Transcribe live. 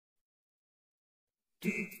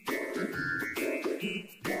You're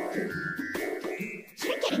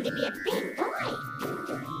getting to be a big boy.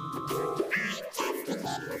 I'm just a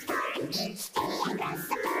kid who's born. Each day I grow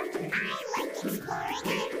some more. I like exploring.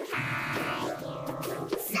 I'm Caillou.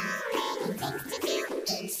 So many things to do.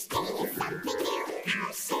 Each day is something new.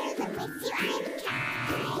 I'll share them with you. I'm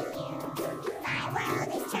Caillou. My world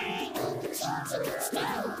is turning, changing each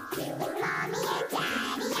day. With mommy and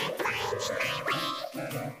daddy, I'm finding my way.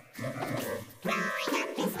 Growing up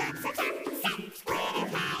is not so tough. Since when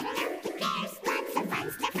I've had enough. There's lots of fun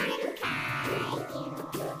stuff. I'm Caillou.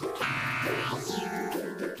 Caillou.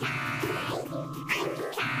 Caillou. I'm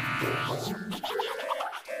Caillou.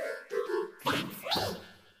 That's me.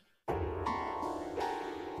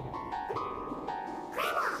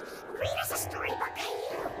 Grandma, read us a story about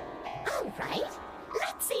Caillou. All right.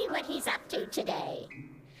 Let's see what he's up to today.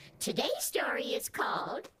 Today's story is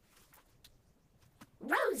called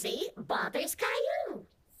Rosie Bothers Caillou.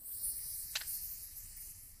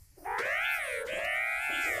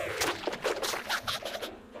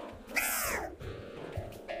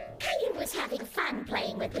 Caillou was having fun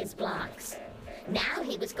playing with his blocks. Now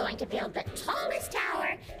he was going to build the tallest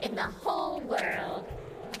tower in the whole world.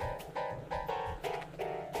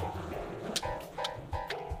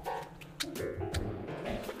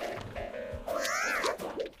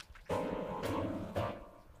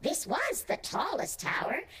 This was the tallest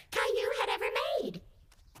tower Caillou had ever made.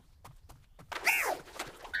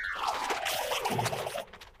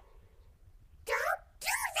 Don't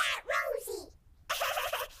do that, Rosie!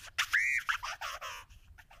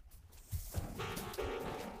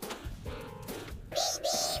 Beep,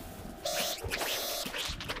 beep.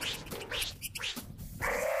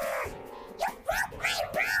 You broke my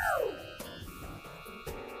room!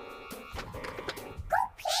 Go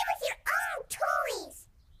play with your own toys!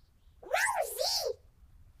 Rosie!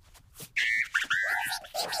 Rosie,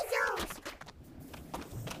 give me those!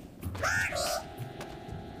 Mommy!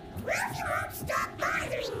 Rosie won't stop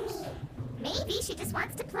bothering me! Maybe she just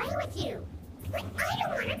wants to play with you. But I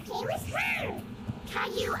don't want to play with her!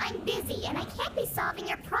 Caillou, I'm busy and I can't be solving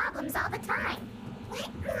your problems all the time. But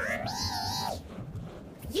Mommy!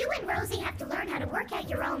 You and Rosie have to learn how to work out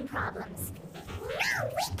your own problems. No,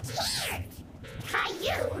 we can't!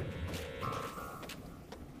 Caillou,